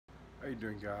you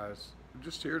doing, guys? I'm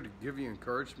just here to give you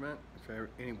encouragement if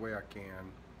any way I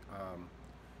can.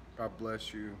 God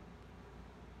bless you.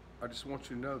 I just want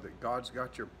you to know that God's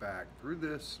got your back through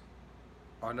this.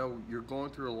 I know you're going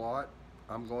through a lot.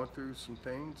 I'm going through some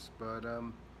things, but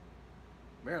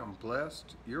man, I'm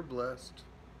blessed. You're blessed.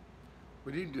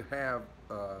 We need to have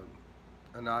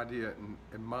an idea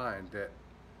in mind that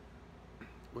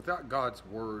without God's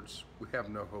words, we have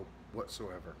no hope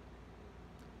whatsoever.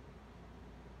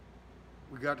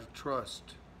 We got to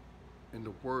trust in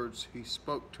the words He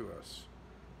spoke to us.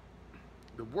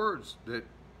 The words that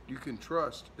you can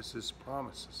trust is His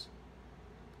promises.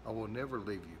 I will never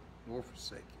leave you nor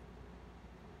forsake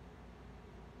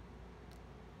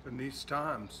you. In these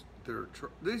times,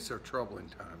 these are troubling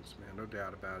times, man, no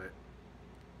doubt about it.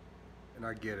 And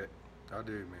I get it. I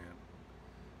do, man.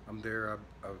 I'm there.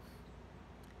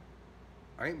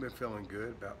 I ain't been feeling good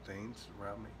about things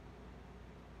around me.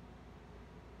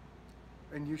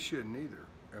 And you shouldn't either.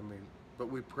 I mean,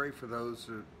 but we pray for those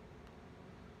that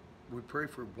we pray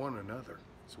for one another.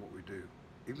 That's what we do,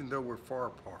 even though we're far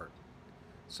apart.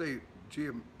 Say,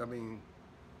 I mean,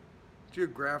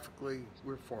 geographically,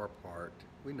 we're far apart.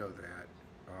 We know that.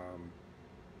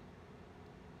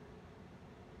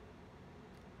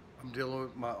 I'm dealing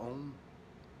with my own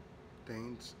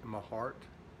things in my heart.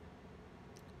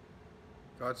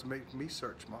 God's making me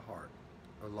search my heart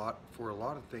for a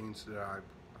lot of things that I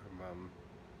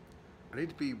need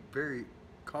to be very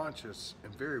conscious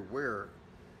and very aware.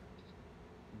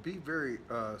 Be very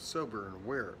sober and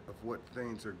aware of what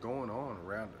things are going on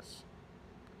around us.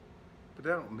 But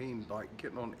that don't mean like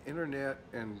getting on the internet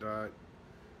and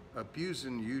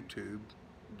abusing YouTube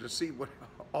to see what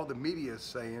all the media is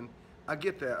saying. I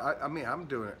get that. I mean, I'm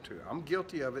doing it too. I'm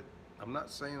guilty of it. I'm not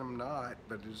saying I'm not,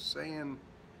 but just saying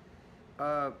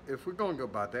if we're going to go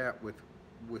by that with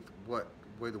what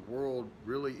way the world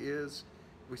really is,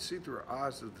 we see through our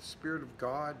eyes of the Spirit of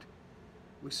God.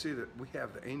 We see that we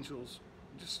have the angels,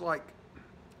 just like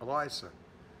Elisha.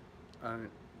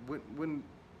 When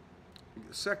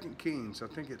Second Kings, I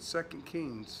think it's Second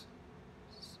Kings,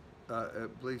 I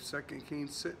believe Second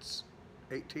Kings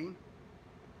 6:18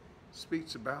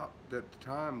 speaks about that the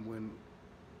time when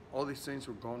all these things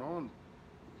were going on,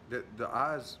 that the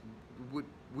eyes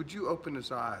would you open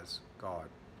his eyes, God?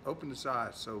 Open his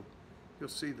eyes so you'll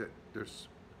see that there's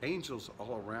angels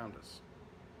all around us.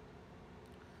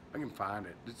 I can find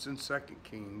it. It's in Second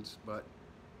Kings, but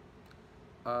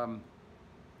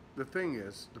the thing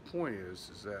is, the point is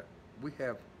that we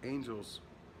have angels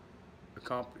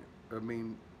accompany. I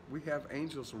mean, we have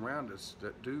angels around us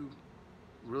that do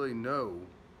really know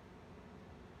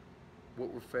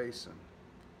what we're facing,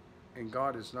 and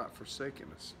God has not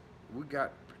forsaken us. We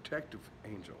got protective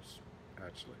angels,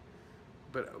 actually,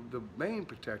 but the main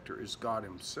protector is God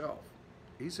Himself.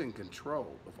 He's in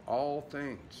control of all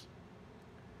things.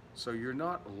 So you're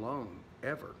not alone,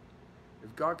 ever.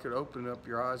 If God could open up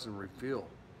your eyes and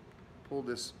pull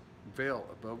this veil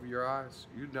above your eyes,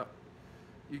 you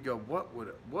go, what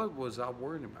was I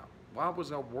worrying about? Why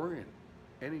was I worrying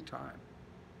any time?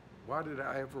 Why did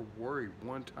I ever worry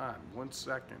one time, 1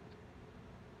 second?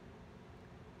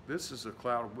 This is a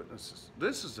cloud of witnesses.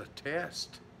 This is a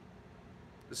test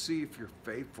to see if you're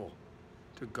faithful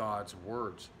to God's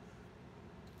words.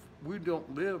 We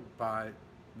don't live by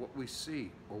what we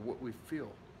see or what we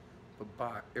feel, but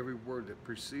by every word that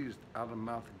proceeds out of the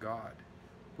mouth of God.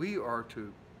 We are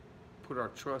to put our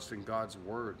trust in God's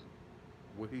word,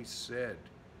 what He said,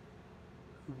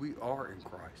 who we are in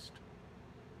Christ.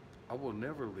 I will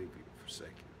never leave you,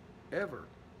 forsake you, ever,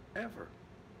 ever.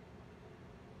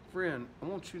 Friend, I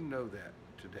want you to know that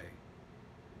today.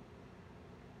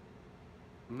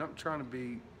 I'm not trying to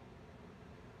be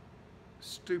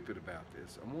stupid about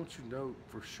this. I want you to know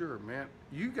for sure, man.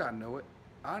 You gotta know it.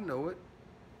 I know it.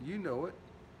 You know it.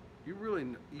 You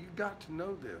got to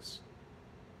know this.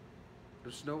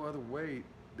 There's no other way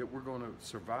that we're going to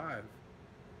survive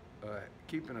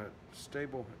keeping a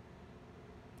stable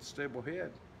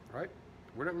head, right?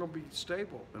 We're not going to be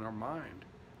stable in our mind.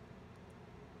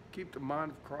 Keep the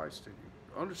mind of Christ in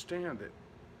you. Understand that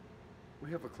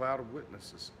we have a cloud of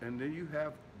witnesses, and then you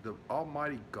have the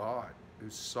Almighty God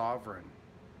who's sovereign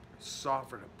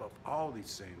above all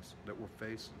these things that we're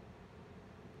facing.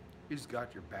 He's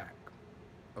got your back,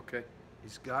 okay?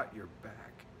 He's got your back.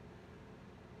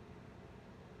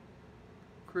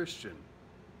 Christian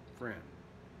friend,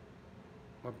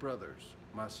 my brothers,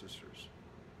 my sisters,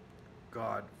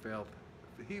 God failed.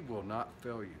 He will not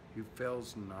fail you. He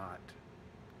fails not.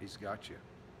 He's got you,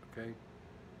 okay?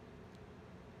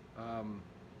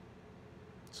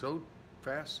 So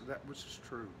fast that which is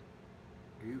true.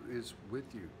 He is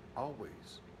with you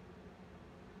always.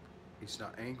 He's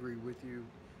not angry with you.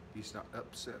 He's not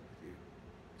upset with you.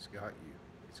 He's got you.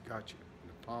 He's got you in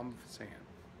the palm of his hand.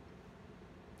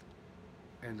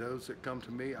 And those that come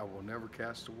to me, I will never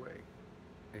cast away.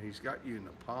 And he's got you in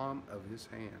the palm of his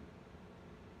hand.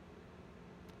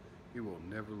 He will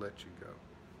never let you go.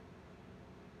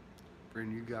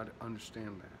 Friend, you got to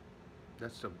understand that.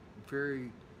 That's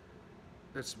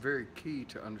very key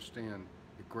to understand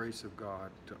the grace of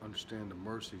God, to understand the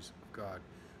mercies of God,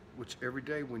 which every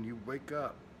day when you wake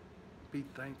up, be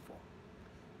thankful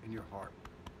in your heart.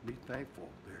 Be thankful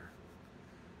there.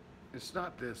 It's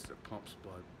not this that pumps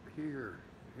blood. Hear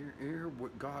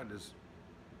what God is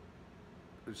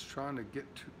trying to get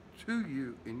to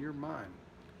you in your mind,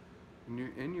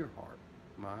 in your heart,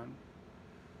 mind.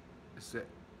 Is that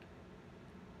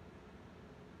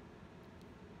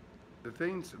the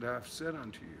things that I've said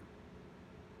unto you,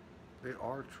 they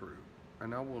are true,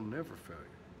 and I will never fail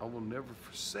you. I will never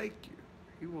forsake you.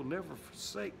 He will never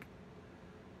forsake.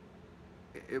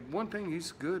 One thing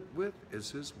he's good with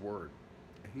is his word.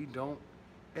 He does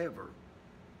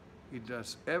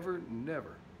ever,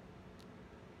 never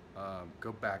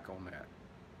go back on that.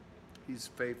 He's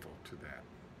faithful to that.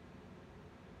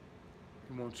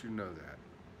 He wants you to know that.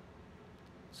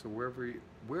 So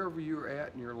wherever you're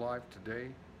at in your life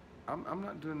today, I'm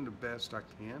not doing the best I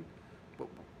can, but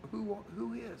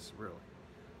who is really?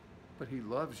 But he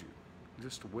loves you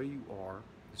just the way you are.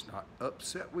 He's not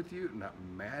upset with you, not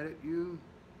mad at you.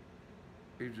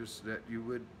 He's just that you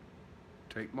would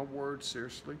take my word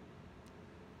seriously.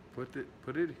 Put it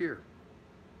here.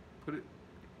 Put it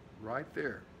right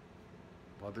there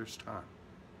while there's time.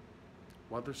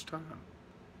 While there's time.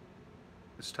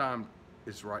 This time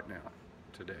is right now,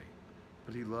 today.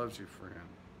 But he loves you, friend.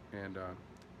 And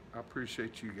I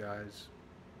appreciate you guys.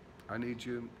 I need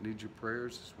your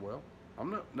prayers as well.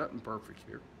 I'm nothing perfect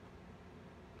here.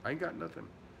 I ain't got nothing.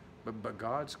 But by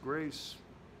God's grace,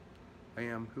 I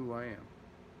am who I am.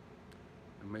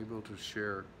 And may be able to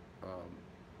share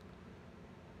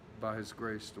by his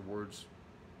grace the words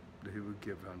that he would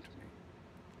give unto me.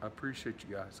 I appreciate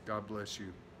you guys. God bless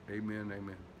you. Amen,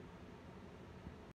 amen.